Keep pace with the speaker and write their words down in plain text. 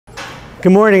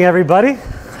Good morning, everybody.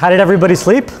 How did everybody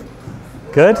sleep?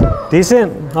 Good?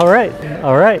 Decent? All right.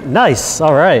 All right. Nice.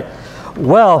 All right.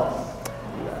 Well,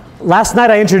 last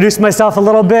night I introduced myself a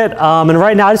little bit, and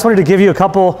right now I just wanted to show you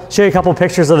a couple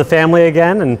pictures of the family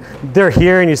again, and they're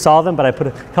here and you saw them, but I put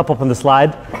a couple up on the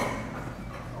slide.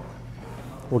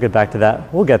 We'll get back to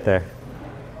that. We'll get there.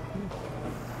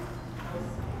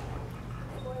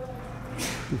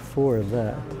 Before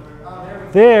that.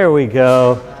 There we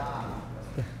go.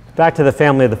 Back to the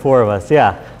family of the four of us,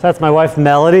 yeah. So that's my wife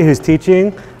Melody, who's teaching,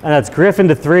 and that's Griffin,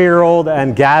 the 3-year-old,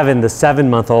 and Gavin, the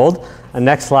 7-month-old. And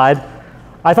next slide.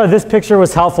 I thought this picture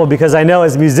was helpful because I know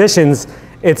as musicians,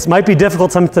 it might be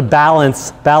difficult sometimes to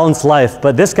balance life,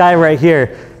 but this guy right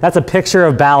here, that's a picture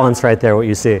of balance right there, what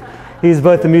you see. He's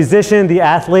both the musician, the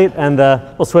athlete, and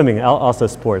swimming, also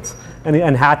sports,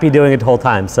 and happy doing it the whole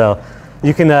time. So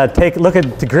you can look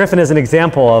at Griffin as an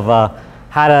example of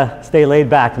how to stay laid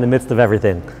back in the midst of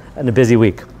everything in a busy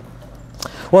week.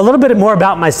 Well, a little bit more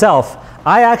about myself.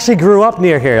 I actually grew up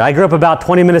near here. I grew up about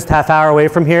 20 minutes to half hour away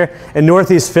from here in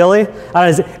Northeast Philly.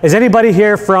 Is anybody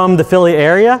here from the Philly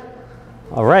area?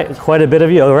 All right, quite a bit of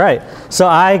you. All right. So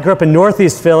I grew up in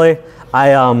Northeast Philly.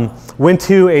 I went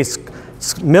to a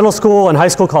middle school and high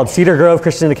school called Cedar Grove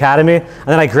Christian Academy, and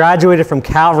then I graduated from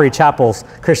Calvary Chapel's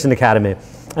Christian Academy.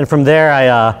 And from there,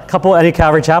 any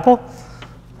Calvary Chapel?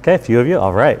 Okay, a few of you.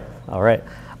 All right. All right.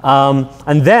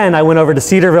 And then I went over to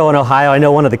Cedarville in Ohio. I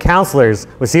know one of the counselors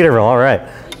with Cedarville. All right.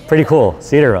 Pretty cool,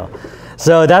 Cedarville.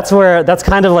 So that's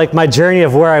kind of like my journey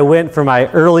of where I went for my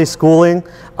early schooling.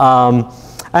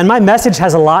 And my message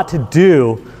has a lot to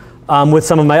do with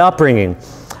some of my upbringing.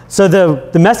 So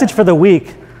the message for the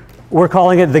week, we're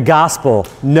calling it the gospel.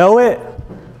 Know it,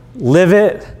 live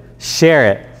it,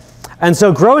 share it. And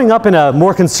so growing up in a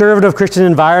more conservative Christian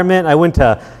environment, I went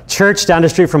to church down the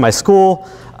street from my school,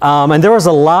 and there was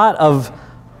a lot of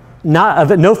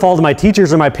no fault of my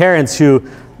teachers or my parents who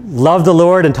loved the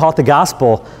Lord and taught the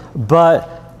gospel,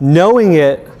 but knowing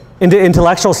it in the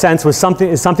intellectual sense is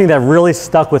something that really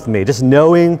stuck with me. Just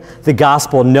knowing the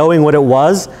gospel, knowing what it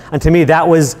was, and to me that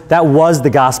was the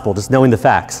gospel, just knowing the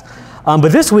facts.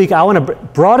 But this week I want to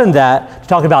broaden that to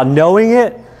talk about knowing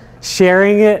it,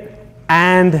 sharing it,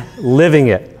 and living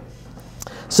it.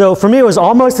 So for me, it was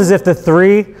almost as if the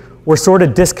three were sort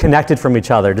of disconnected from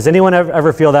each other. Does anyone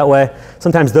ever feel that way?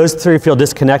 Sometimes those three feel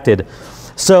disconnected.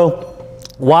 So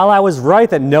while I was right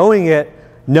that knowing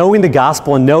the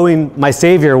gospel and knowing my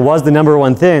Savior was the number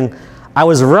one thing, I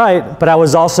was right, but I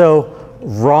was also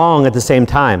wrong at the same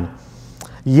time.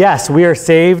 Yes, we are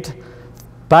saved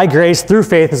by grace through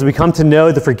faith as we come to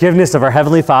know the forgiveness of our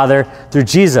Heavenly Father through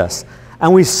Jesus.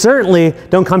 And we certainly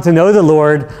don't come to know the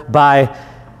Lord by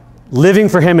living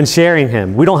for Him and sharing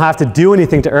Him. We don't have to do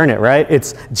anything to earn it, right?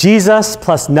 It's Jesus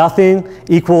plus nothing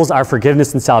equals our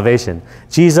forgiveness and salvation.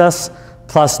 Jesus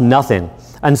plus nothing.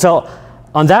 And so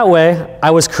on that way,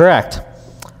 I was correct.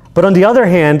 But on the other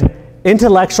hand,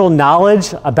 intellectual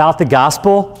knowledge about the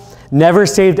gospel never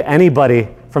saved anybody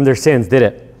from their sins, did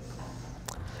it?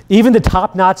 Even the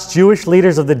top-notch Jewish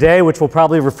leaders of the day, which we'll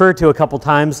probably refer to a couple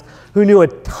times, who knew a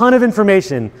ton of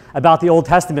information about the Old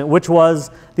Testament, which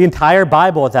was the entire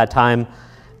Bible at that time,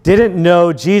 didn't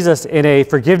know Jesus in a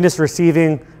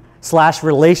forgiveness-receiving /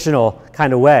 relational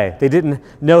kind of way. They didn't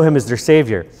know Him as their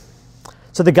Savior.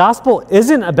 So the gospel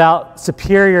isn't about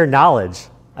superior knowledge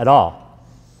at all.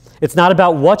 It's not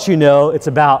about what you know, it's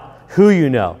about who you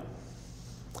know.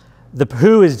 The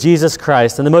who is Jesus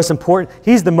Christ, and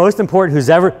He's the most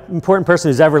important person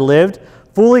who's ever lived,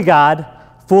 fully God,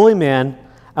 fully man,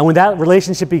 and when that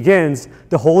relationship begins,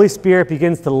 the Holy Spirit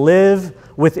begins to live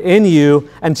within you,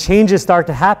 and changes start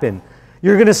to happen.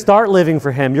 You're going to start living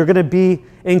for Him. You're going to be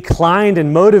inclined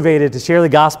and motivated to share the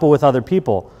gospel with other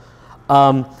people.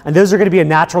 And those are going to be a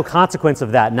natural consequence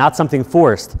of that, not something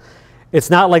forced. It's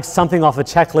not like something off a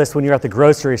checklist when you're at the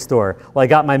grocery store. Well, I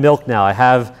got my milk now. I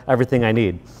have everything I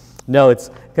need. No, it's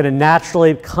going to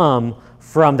naturally come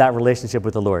from that relationship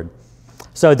with the Lord.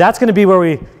 So that's going to be where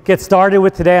we get started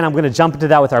with today, and I'm going to jump into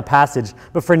that with our passage.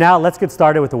 But for now, let's get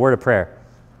started with the word of prayer.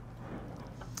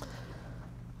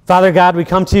 Father God, we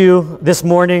come to you this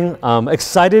morning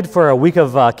excited for a week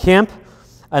of camp,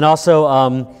 and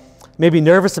also maybe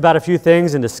nervous about a few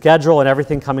things and the schedule and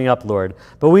everything coming up, Lord.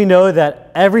 But we know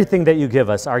that everything that you give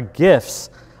us, our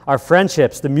gifts, our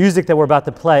friendships, the music that we're about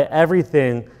to play,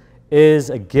 everything is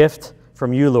a gift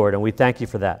from you, Lord, and we thank you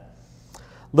for that.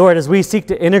 Lord, as we seek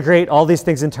to integrate all these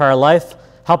things into our life,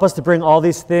 help us to bring all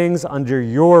these things under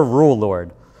your rule,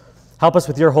 Lord. Help us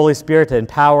with your Holy Spirit to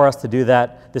empower us to do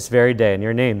that this very day. In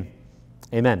your name,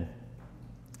 amen.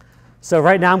 So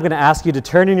right now I'm going to ask you to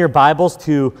turn in your Bibles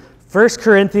to 1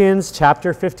 Corinthians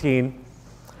chapter 15.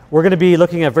 We're going to be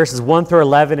looking at verses 1 through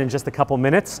 11 in just a couple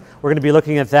minutes. We're going to be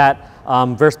looking at that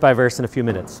verse by verse in a few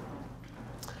minutes.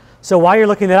 So while you're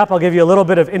looking that up, I'll give you a little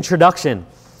bit of introduction.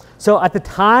 So at the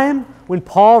time when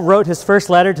Paul wrote his first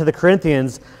letter to the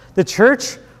Corinthians, the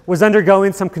church was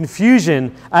undergoing some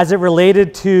confusion as it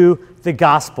related to the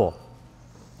gospel,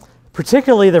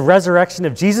 particularly the resurrection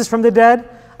of Jesus from the dead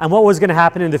and what was going to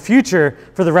happen in the future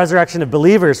for the resurrection of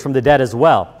believers from the dead as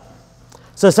well.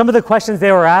 So some of the questions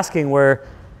they were asking were,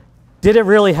 did it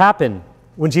really happen?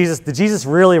 Did Jesus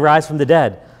really rise from the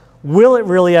dead? Will it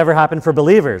really ever happen for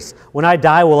believers? When I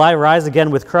die, will I rise again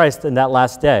with Christ in that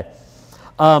last day?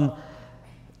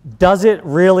 Does it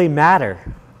really matter?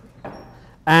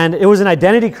 And it was an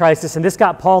identity crisis, and this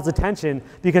got Paul's attention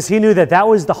because he knew that that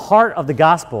was the heart of the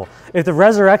gospel. If the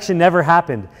resurrection never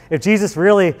happened, if Jesus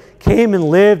really came and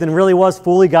lived and really was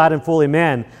fully God and fully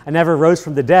man and never rose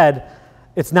from the dead,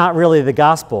 it's not really the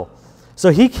gospel. So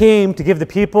he came to give the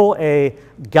people a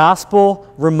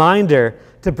gospel reminder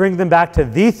to bring them back to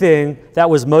the thing that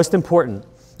was most important.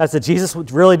 That's that Jesus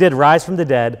really did rise from the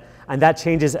dead, and that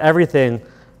changes everything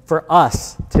for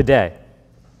us today.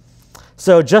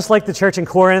 So just like the church in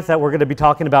Corinth that we're going to be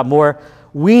talking about more,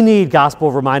 we need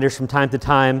gospel reminders from time to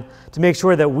time to make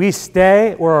sure that we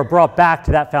stay or are brought back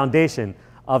to that foundation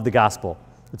of the gospel.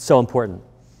 It's so important.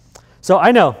 So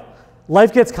I know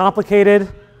life gets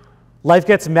complicated, life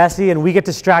gets messy, and we get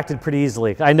distracted pretty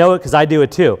easily. I know it because I do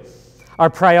it too.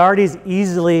 Our priorities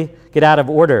easily get out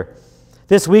of order.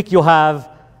 This week you'll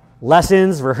have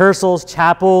lessons, rehearsals,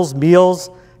 chapels, meals,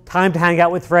 time to hang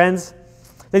out with friends.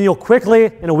 Then you'll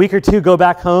quickly, in a week or two, go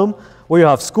back home where you'll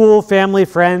have school, family,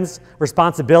 friends,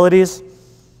 responsibilities.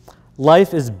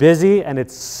 Life is busy, and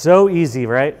it's so easy,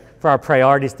 right, for our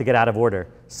priorities to get out of order.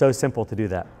 So simple to do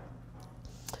that.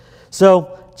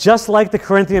 So just like the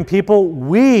Corinthian people,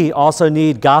 we also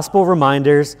need gospel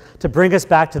reminders to bring us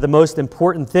back to the most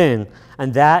important thing,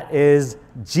 and that is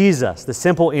Jesus, the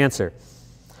simple answer.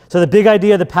 So the big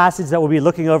idea of the passage that we'll be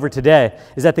looking over today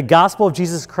is that the gospel of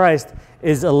Jesus Christ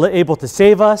is able to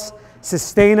save us,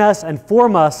 sustain us, and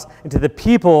form us into the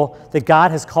people that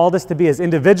God has called us to be as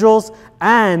individuals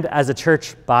and as a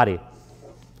church body.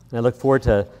 And I look forward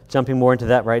to jumping more into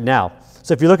that right now.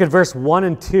 So if you look at verse 1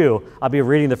 and 2, I'll be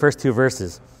reading the first two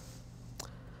verses.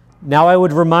 Now I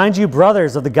would remind you,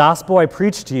 brothers, of the gospel I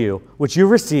preached to you, which you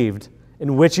received,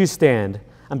 in which you stand,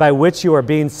 and by which you are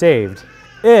being saved,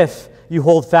 if you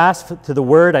hold fast to the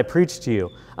word I preached to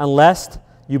you, unless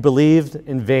you believed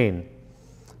in vain.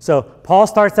 So Paul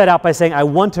starts that out by saying, I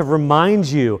want to remind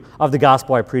you of the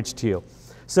gospel I preached to you.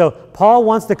 So Paul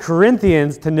wants the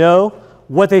Corinthians to know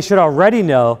what they should already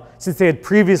know since they had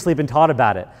previously been taught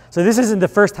about it. So this isn't the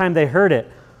first time they heard it.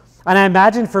 And I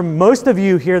imagine for most of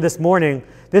you here this morning,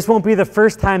 this won't be the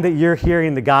first time that you're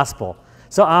hearing the gospel.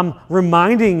 So I'm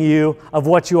reminding you of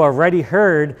what you already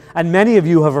heard, and many of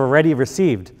you have already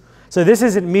received. So this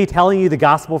isn't me telling you the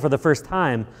gospel for the first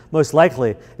time, most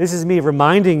likely. This is me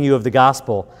reminding you of the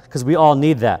gospel, because we all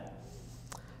need that.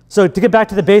 So to get back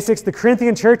to the basics, the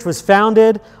Corinthian church was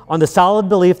founded on the solid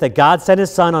belief that God sent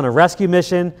his son on a rescue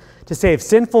mission to save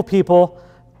sinful people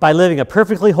by living a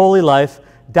perfectly holy life,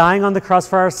 dying on the cross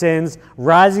for our sins,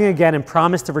 rising again, and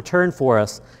promised to return for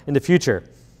us in the future.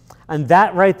 And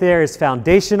that right there is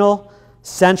foundational,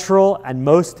 central, and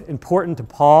most important to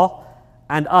Paul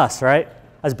and us, right?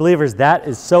 As believers, that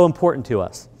is so important to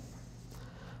us.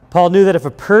 Paul knew that if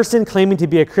a person claiming to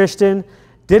be a Christian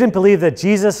didn't believe that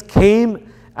Jesus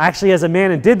came actually as a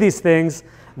man and did these things,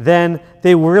 then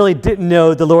they really didn't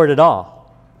know the Lord at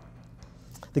all.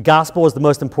 The gospel is the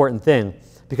most important thing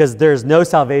because there's no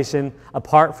salvation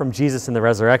apart from Jesus and the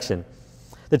resurrection.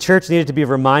 The church needed to be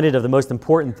reminded of the most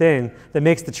important thing that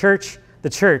makes the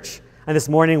church, and this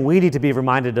morning we need to be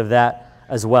reminded of that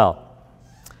as well.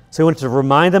 So he wanted to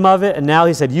remind them of it, and now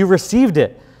he said, you received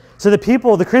it. So the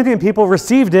Corinthian people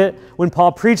received it when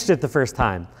Paul preached it the first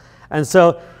time. And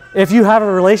so if you have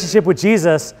a relationship with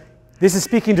Jesus, this is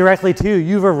speaking directly to you.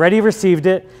 You've already received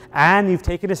it, and you've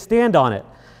taken a stand on it.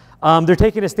 They're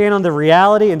taking a stand on the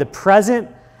reality in the present,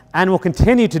 and will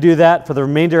continue to do that for the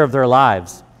remainder of their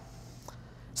lives.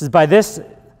 It says, by this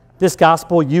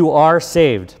gospel you are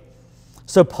saved.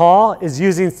 So Paul is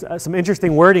using some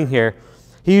interesting wording here.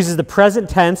 He uses the present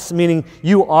tense, meaning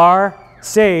you are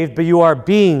saved, but you are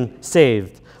being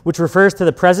saved, which refers to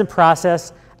the present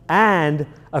process and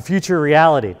a future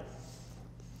reality.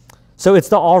 So it's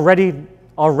the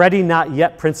already not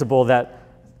yet principle that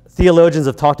theologians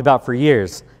have talked about for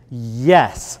years.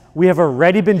 Yes, we have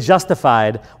already been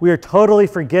justified. We are totally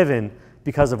forgiven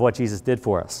because of what Jesus did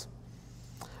for us.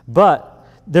 But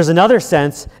There's another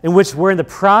sense in which we're in the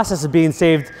process of being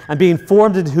saved and being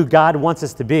formed into who God wants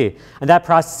us to be. And that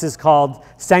process is called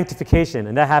sanctification,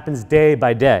 and that happens day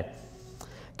by day.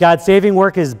 God's saving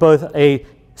work is both a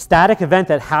static event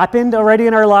that happened already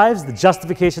in our lives, the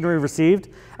justification we received,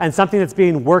 and something that's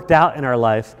being worked out in our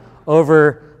life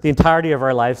over the entirety of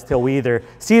our lives till we either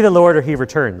see the Lord or he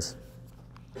returns.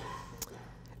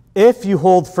 If you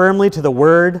hold firmly to the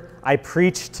word I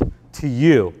preached to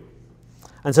you.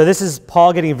 And so this is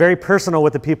Paul getting very personal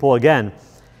with the people again.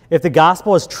 If the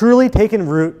gospel has truly taken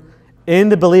root in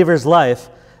the believer's life,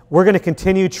 we're going to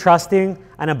continue trusting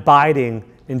and abiding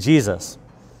in Jesus.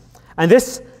 And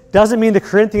this doesn't mean the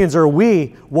Corinthians or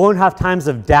we won't have times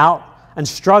of doubt and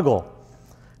struggle,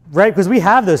 right? Because we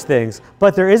have those things.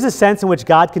 But there is a sense in which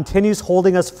God continues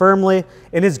holding us firmly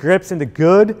in his grips in the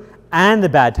good and the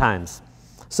bad times.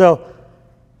 So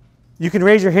you can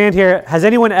raise your hand here. Has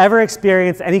anyone ever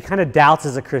experienced any kind of doubts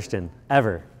as a Christian?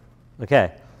 Ever?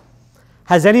 Okay.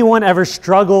 Has anyone ever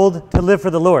struggled to live for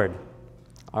the Lord?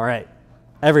 All right.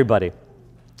 Everybody.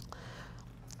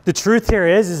 The truth here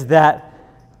is that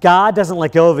God doesn't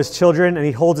let go of his children, and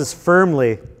he holds us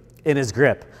firmly in his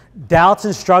grip. Doubts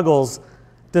and struggles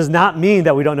does not mean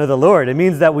that we don't know the Lord. It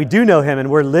means that we do know him, and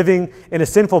we're living in a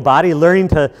sinful body, learning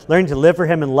to live for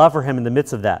him and love for him in the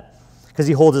midst of that, because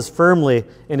he holds us firmly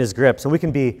in his grip. So we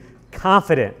can be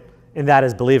confident in that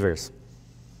as believers.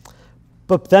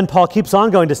 But then Paul keeps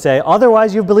on going to say,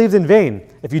 otherwise you've believed in vain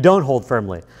if you don't hold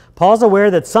firmly. Paul's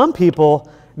aware that some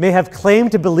people may have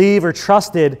claimed to believe or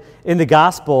trusted in the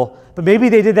gospel, but maybe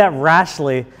they did that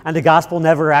rashly and the gospel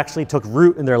never actually took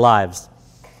root in their lives.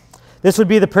 This would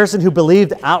be the person who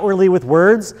believed outwardly with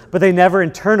words, but they never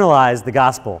internalized the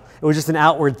gospel. It was just an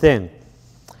outward thing.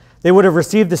 They would have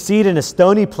received the seed in a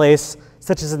stony place,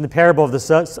 such as in the parable of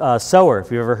the sower,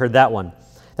 if you've ever heard that one.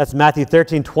 That's Matthew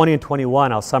 13, 20 and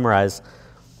 21, I'll summarize.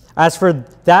 As for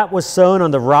that was sown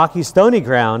on the rocky, stony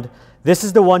ground, this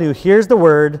is the one who hears the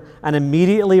word and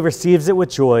immediately receives it with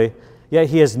joy, yet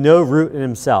he has no root in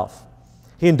himself.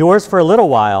 He endures for a little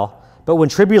while, but when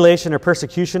tribulation or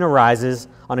persecution arises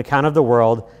on account of the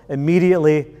world,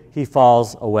 immediately he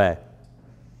falls away.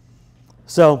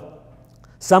 So,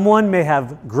 someone may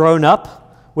have grown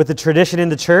up with the tradition in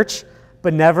the church,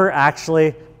 but never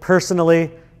actually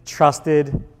personally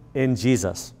trusted in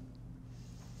Jesus.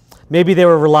 Maybe they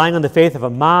were relying on the faith of a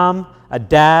mom, a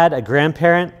dad, a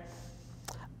grandparent.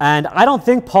 And I don't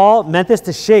think Paul meant this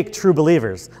to shake true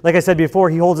believers. Like I said before,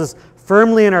 he holds us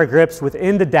firmly in our grips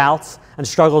within the doubts and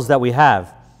struggles that we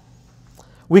have.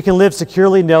 We can live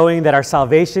securely knowing that our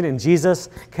salvation in Jesus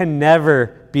can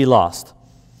never be lost.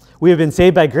 We have been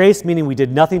saved by grace, meaning we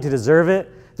did nothing to deserve it.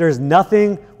 There is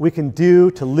nothing we can do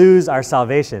to lose our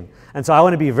salvation. And so I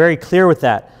want to be very clear with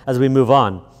that as we move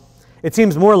on. It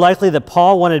seems more likely that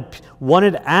Paul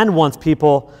wanted and wants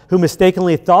people who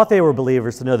mistakenly thought they were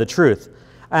believers to know the truth.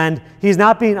 And he's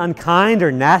not being unkind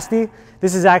or nasty.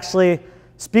 This is actually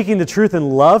speaking the truth in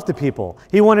love to people.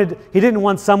 He didn't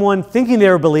want someone thinking they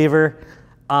were a believer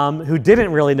who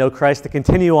didn't really know Christ to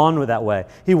continue on with that way.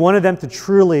 He wanted them to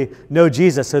truly know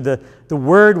Jesus so the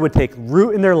word would take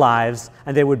root in their lives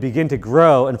and they would begin to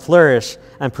grow and flourish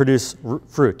and produce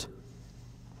fruit.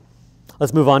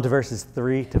 Let's move on to verses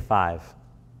 3 to 5.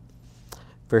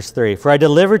 Verse 3, for I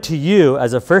delivered to you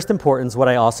as of first importance what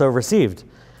I also received,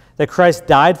 that Christ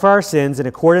died for our sins in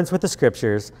accordance with the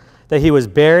Scriptures, that he was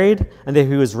buried, and that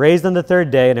he was raised on the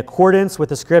third day in accordance with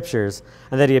the Scriptures,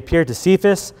 and that he appeared to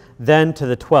Cephas, then to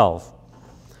the 12.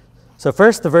 So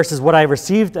first, the verse is what I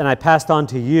received and I passed on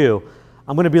to you.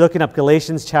 I'm going to be looking up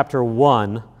Galatians chapter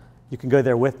 1. You can go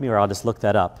there with me, or I'll just look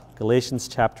that up. Galatians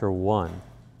chapter 1.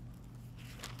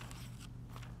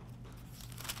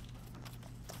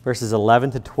 Verses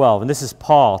 11 to 12. And this is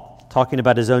Paul talking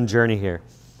about his own journey here.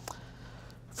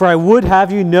 For I would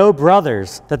have you know,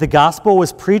 brothers, that the gospel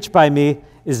was preached by me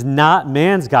is not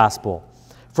man's gospel.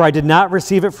 For I did not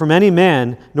receive it from any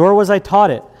man, nor was I taught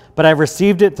it, but I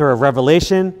received it through a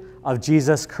revelation of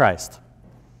Jesus Christ.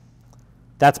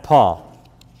 That's Paul.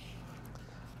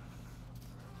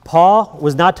 Paul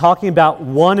was not talking about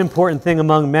one important thing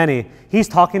among many. He's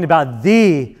talking about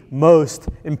the most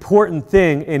important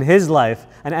thing in his life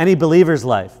and any believer's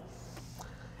life.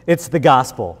 It's the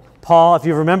gospel. Paul, if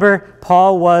you remember,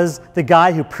 Paul was the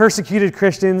guy who persecuted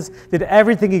Christians, did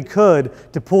everything he could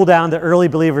to pull down the early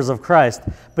believers of Christ.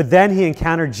 But then he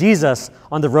encountered Jesus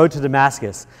on the road to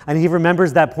Damascus. And he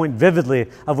remembers that point vividly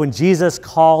of when Jesus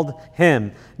called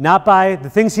him, not because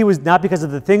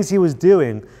of the things he was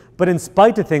doing, but in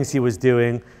spite of things he was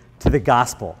doing, to the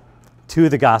gospel.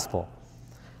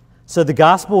 So the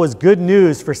gospel is good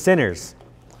news for sinners.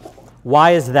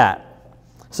 Why is that?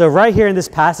 So right here in this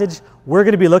passage, we're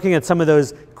going to be looking at some of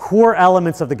those core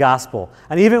elements of the gospel.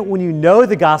 And even when you know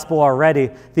the gospel already,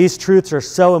 these truths are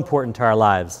so important to our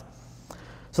lives.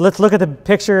 So let's look at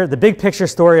the big picture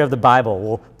story of the Bible.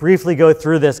 We'll briefly go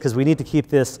through this because we need to keep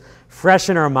this fresh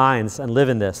in our minds and live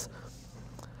in this.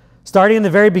 Starting in the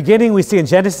very beginning, we see in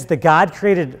Genesis that God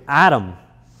created Adam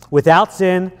without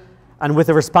sin and with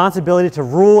the responsibility to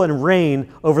rule and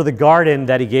reign over the garden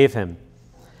that he gave him.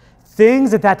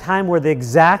 Things at that time were the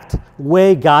exact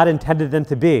way God intended them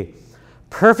to be.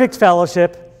 Perfect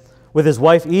fellowship with his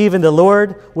wife Eve and the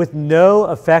Lord with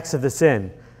no effects of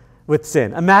sin.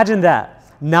 Imagine that,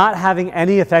 not having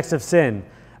any effects of sin.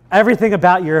 Everything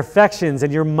about your affections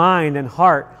and your mind and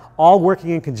heart all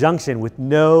working in conjunction with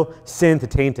no sin to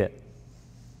taint it.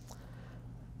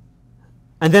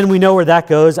 And then we know where that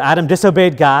goes. Adam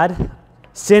disobeyed God.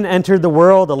 Sin entered the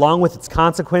world along with its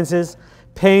consequences,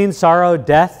 pain, sorrow,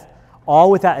 death,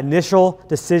 all with that initial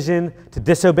decision to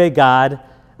disobey God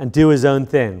and do his own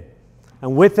thing.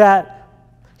 And with that,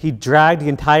 he dragged the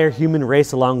entire human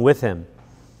race along with him.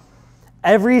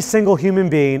 Every single human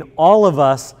being, all of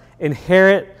us,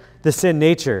 inherit the sin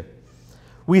nature.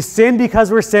 We sin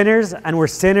because we're sinners, and we're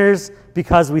sinners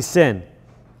because we sin.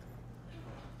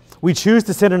 We choose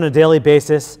to sin on a daily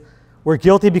basis. We're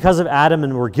guilty because of Adam,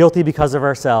 and we're guilty because of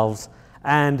ourselves.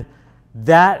 And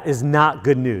that is not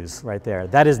good news right there.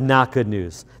 That is not good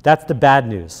news. That's the bad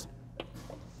news.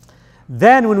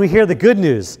 Then when we hear the good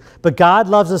news, but God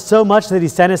loves us so much that he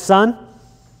sent his son,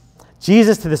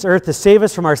 Jesus, to this earth to save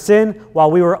us from our sin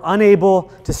while we were unable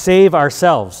to save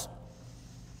ourselves.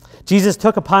 Jesus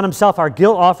took upon himself our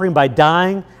guilt offering by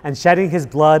dying and shedding his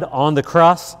blood on the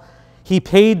cross. He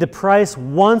paid the price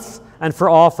once and for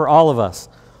all of us.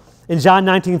 In John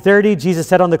 19:30, Jesus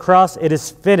said on the cross, "It is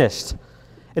finished."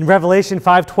 In Revelation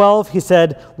 5:12, he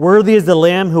said, "Worthy is the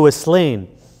Lamb who was slain."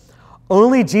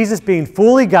 Only Jesus, being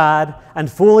fully God and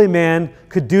fully man,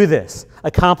 could do this,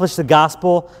 accomplish the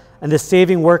gospel and the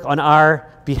saving work on our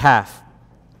behalf.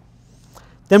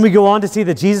 Then we go on to see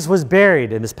that Jesus was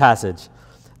buried in this passage.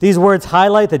 These words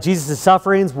highlight that Jesus'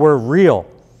 sufferings were real.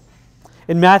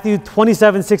 In Matthew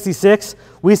 27:66,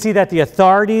 we see that the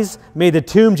authorities made the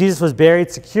tomb Jesus was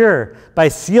buried secure by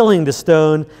sealing the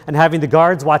stone and having the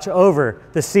guards watch over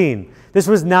the scene. This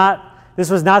was not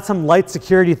some light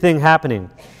security thing happening.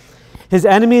 His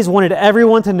enemies wanted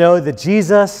everyone to know that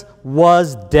Jesus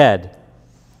was dead.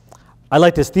 I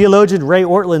like this. Theologian Ray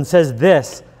Ortlund says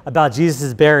this about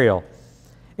Jesus' burial.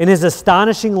 In his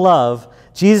astonishing love,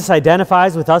 Jesus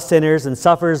identifies with us sinners and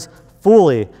suffers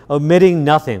fully, omitting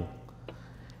nothing.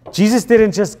 Jesus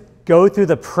didn't just go through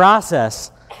the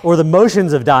process or the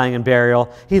motions of dying and burial.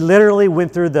 He literally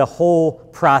went through the whole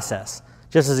process,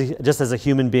 just as a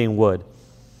human being would.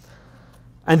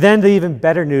 And then the even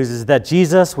better news is that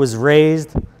Jesus was raised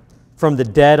from the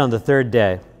dead on the third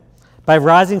day. By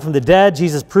rising from the dead,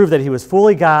 Jesus proved that he was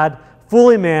fully God,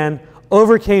 fully man,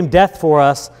 overcame death for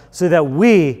us so that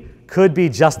we could be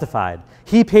justified.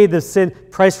 He paid the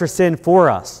price for sin for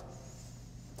us.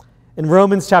 In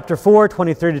Romans chapter 4,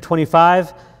 23 to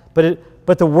 25,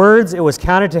 but the words, "It was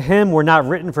counted to him," were not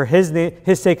written for his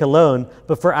sake alone,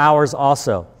 but for ours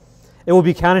also. It will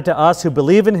be counted to us who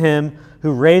believe in him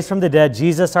who raised from the dead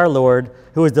Jesus our Lord,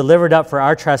 who was delivered up for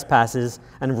our trespasses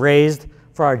and raised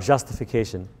for our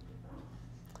justification.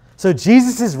 So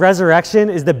Jesus' resurrection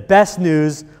is the best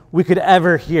news we could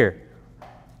ever hear.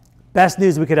 Best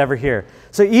news we could ever hear.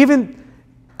 So even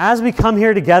as we come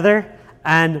here together,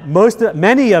 and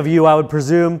many of you, I would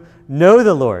presume, know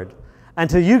the Lord. And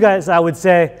to you guys, I would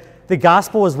say the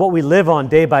gospel is what we live on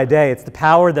day by day. It's the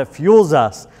power that fuels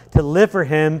us to live for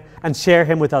him and share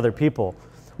him with other people.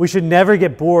 We should never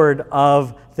get bored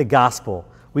of the gospel.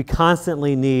 We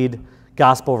constantly need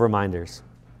gospel reminders.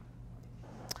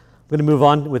 I'm going to move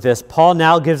on with this. Paul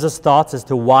now gives us thoughts as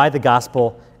to why the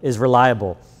gospel is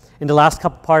reliable. In the last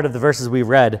couple part of the verses we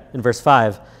read, in verse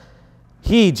 5,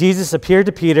 Jesus, appeared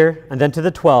to Peter and then to the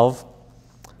 12.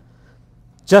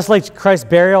 Just like Christ's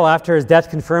burial after his death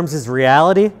confirms his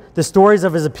reality, the stories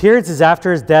of his appearances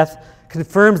after his death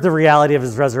confirms the reality of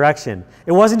his resurrection.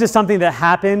 It wasn't just something that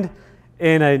happened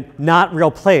in a not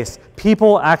real place.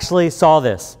 People actually saw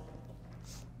this.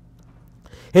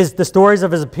 The stories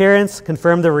of his appearance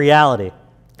confirm the reality.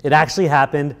 It actually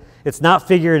happened. It's not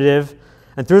figurative.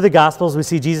 And through the Gospels, we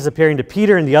see Jesus appearing to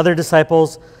Peter and the other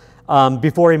disciples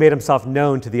before he made himself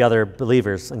known to the other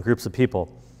believers and groups of people.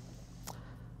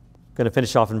 I'm going to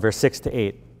finish off in verse 6 to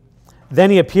 8. Then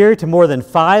he appeared to more than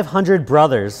 500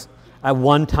 brothers at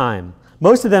one time,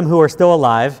 most of them who are still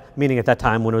alive, meaning at that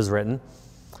time when it was written,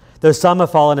 though some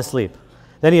have fallen asleep.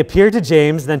 Then he appeared to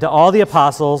James, then to all the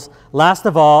apostles. Last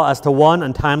of all, as to one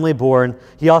untimely born,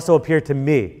 he also appeared to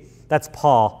me. That's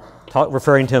Paul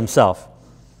referring to himself.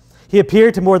 He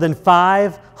appeared to more than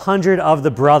 500 of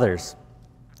the brothers.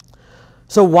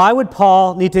 So why would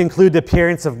Paul need to include the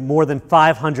appearance of more than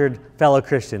 500 fellow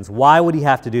Christians? Why would he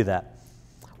have to do that?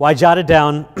 Well, I jotted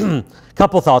down a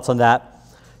couple thoughts on that.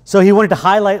 So he wanted to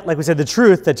highlight, like we said, the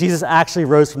truth that Jesus actually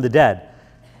rose from the dead.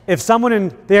 If someone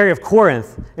in the area of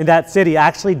Corinth, in that city,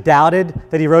 actually doubted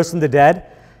that he rose from the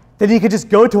dead, then he could just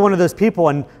go to one of those people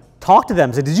and talk to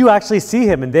them. Say, did you actually see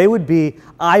him? And they would be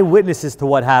eyewitnesses to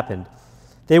what happened.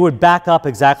 They would back up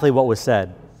exactly what was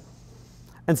said.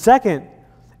 And second,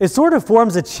 it sort of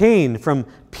forms a chain from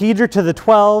Peter to the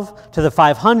 12, to the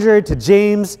 500, to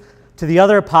James, to the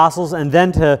other apostles, and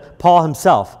then to Paul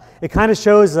himself. It kind of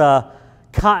shows a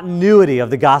continuity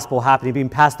of the gospel happening, being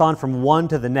passed on from one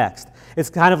to the next. It's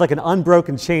kind of like an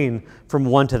unbroken chain from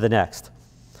one to the next.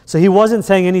 So he wasn't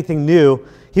saying anything new.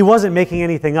 He wasn't making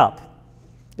anything up.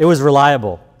 It was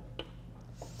reliable.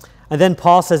 And then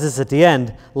Paul says this at the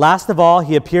end, last of all,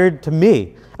 he appeared to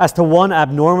me as to one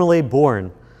abnormally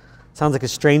born. Sounds like a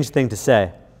strange thing to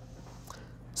say.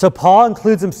 So Paul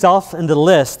includes himself in the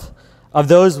list of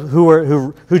those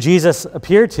who Jesus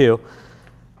appeared to,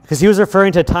 because he was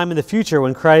referring to a time in the future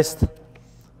when Christ,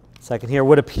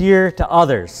 would appear to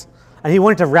others. And he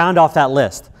wanted to round off that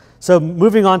list. So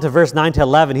moving on to verse 9 to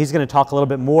 11, he's going to talk a little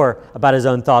bit more about his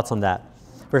own thoughts on that.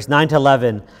 Verse 9 to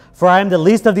 11, for I am the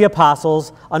least of the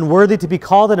apostles, unworthy to be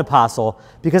called an apostle,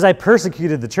 because I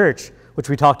persecuted the church, which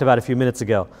we talked about a few minutes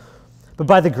ago. But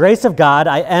by the grace of God,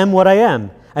 I am what I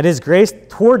am, and his grace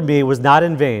toward me was not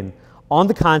in vain. On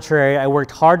the contrary, I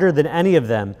worked harder than any of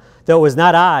them, though it was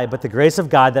not I, but the grace of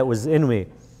God that was in me.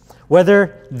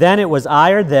 Whether then it was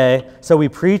I or they, so we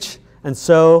preach, and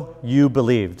so you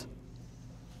believed.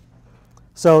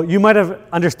 So you might have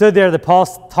understood there that Paul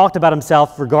talked about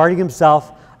himself, regarding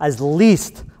himself as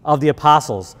least of the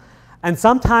apostles. And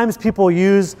sometimes people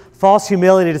use false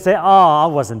humility to say, oh, I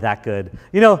wasn't that good.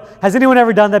 You know, has anyone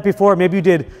ever done that before? Maybe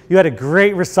you had a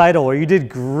great recital, or you did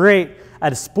great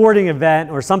at a sporting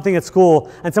event or something at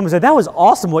school, and someone said, that was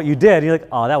awesome what you did. And you're like,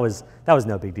 oh, that was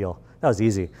no big deal. That was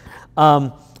easy.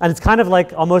 And it's kind of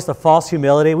like almost a false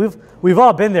humility. We've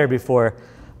all been there before.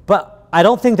 But I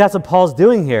don't think that's what Paul's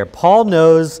doing here. Paul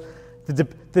knows the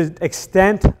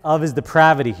extent of his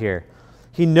depravity here.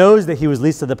 He knows that he was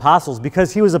least of the apostles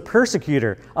because he was a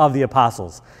persecutor of the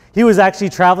apostles. He was actually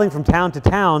traveling from town to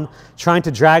town trying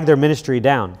to drag their ministry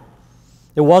down.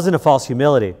 It wasn't a false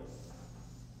humility.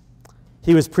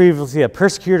 He was previously a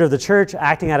persecutor of the church,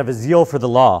 acting out of a zeal for the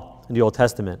law in the Old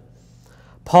Testament.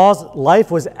 Paul's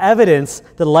life was evidence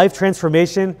that life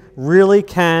transformation really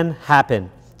can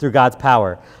happen through God's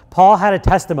power. Paul had a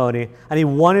testimony, and he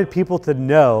wanted people to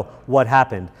know what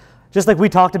happened. Just like we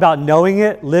talked about knowing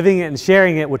it, living it, and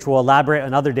sharing it, which we'll elaborate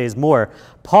on other days more,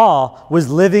 Paul was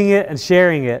living it and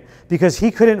sharing it because he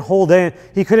couldn't hold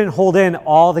in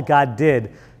all that God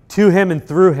did to him and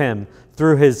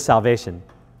through his salvation.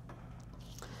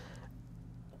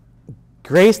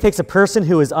 Grace takes a person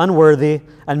who is unworthy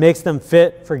and makes them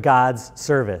fit for God's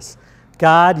service.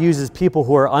 God uses people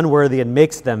who are unworthy and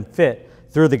makes them fit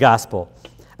through the gospel.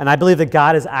 And I believe that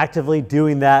God is actively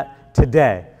doing that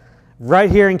today.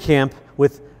 Right here in camp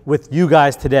with you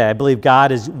guys today. I believe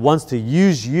God wants to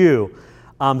use you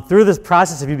through this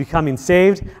process of you becoming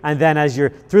saved, and then as you're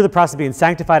through the process of being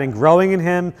sanctified and growing in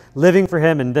Him, living for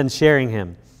Him, and then sharing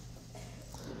Him.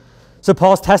 So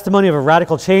Paul's testimony of a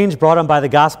radical change brought on by the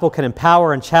gospel can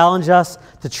empower and challenge us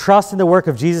to trust in the work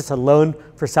of Jesus alone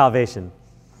for salvation.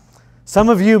 Some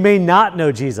of you may not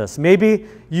know Jesus. Maybe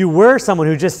you were someone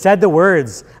who just said the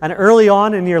words, and early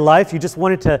on in your life, you just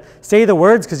wanted to say the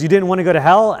words because you didn't want to go to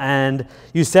hell, and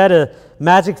you said a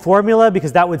magic formula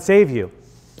because that would save you.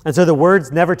 And so the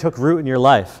words never took root in your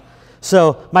life.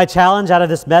 So my challenge out of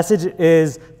this message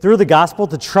is, through the gospel,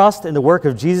 to trust in the work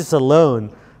of Jesus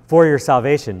alone for your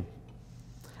salvation.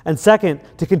 And second,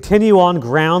 to continue on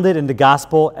grounded in the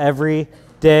gospel every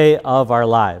day of our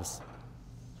lives.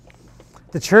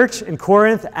 The church in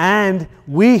Corinth and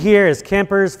we here as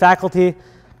campers, faculty,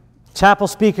 chapel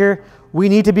speaker, we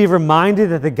need to be reminded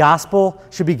that the gospel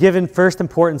should be given first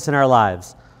importance in our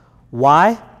lives.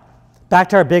 Why? Back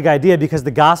to our big idea, because the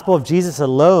gospel of Jesus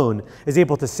alone is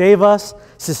able to save us,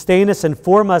 sustain us, and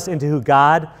form us into who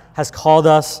God has called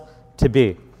us to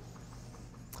be.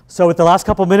 So with the last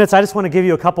couple minutes, I just want to give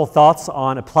you a couple thoughts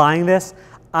on applying this.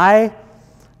 I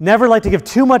never like to give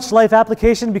too much life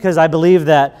application because I believe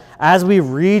that as we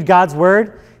read God's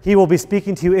Word, He will be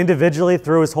speaking to you individually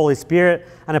through His Holy Spirit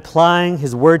and applying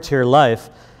His Word to your life.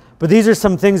 But these are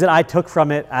some things that I took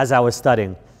from it as I was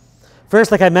studying.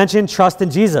 First, like I mentioned, trust in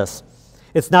Jesus.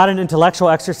 It's not an intellectual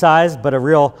exercise, but a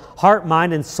real heart,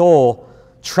 mind, and soul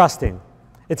trusting.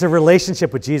 It's a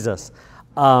relationship with Jesus.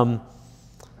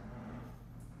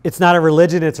 It's not a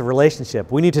religion, it's a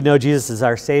relationship. We need to know Jesus is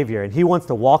our Savior, and He wants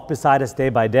to walk beside us day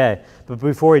by day. But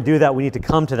before we do that, we need to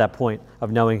come to that point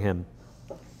of knowing Him.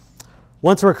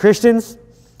 Once we're Christians,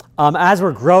 as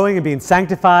we're growing and being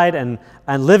sanctified and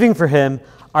living for Him,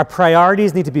 our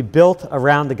priorities need to be built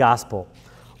around the gospel.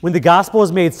 When the gospel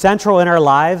is made central in our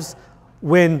lives,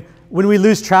 when we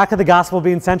lose track of the gospel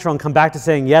being central and come back to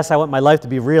saying, yes, I want my life to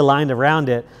be realigned around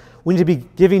it, we need to be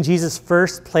giving Jesus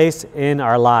first place in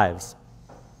our lives.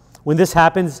 When this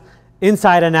happens,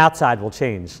 inside and outside will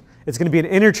change. It's going to be an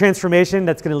inner transformation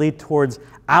that's going to lead towards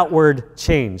outward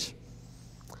change.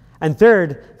 And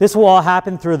third, this will all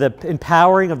happen through the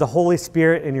empowering of the Holy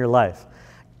Spirit in your life.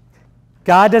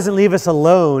 God doesn't leave us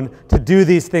alone to do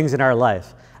these things in our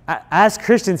life. As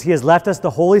Christians, He has left us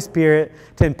the Holy Spirit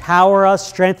to empower us,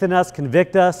 strengthen us,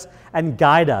 convict us, and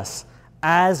guide us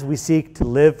as we seek to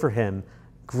live for Him,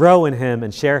 grow in Him,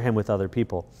 and share Him with other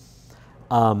people.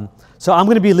 So I'm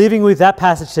going to be leaving with that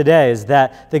passage today, is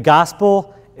that the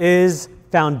gospel is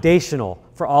foundational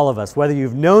for all of us. Whether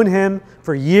you've known Him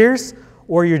for years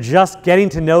or you're just getting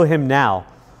to know Him now,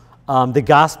 the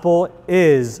gospel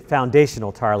is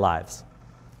foundational to our lives.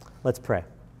 Let's pray.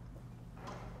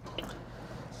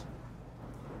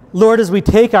 Lord, as we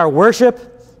take our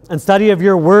worship and study of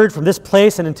your word from this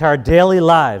place and into our daily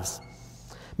lives,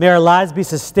 may our lives be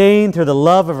sustained through the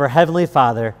love of our Heavenly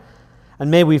Father,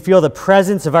 and may we feel the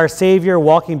presence of our Savior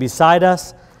walking beside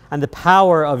us and the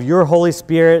power of your Holy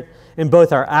Spirit in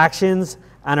both our actions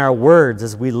and our words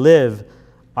as we live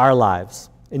our lives.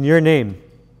 In your name,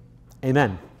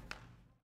 amen.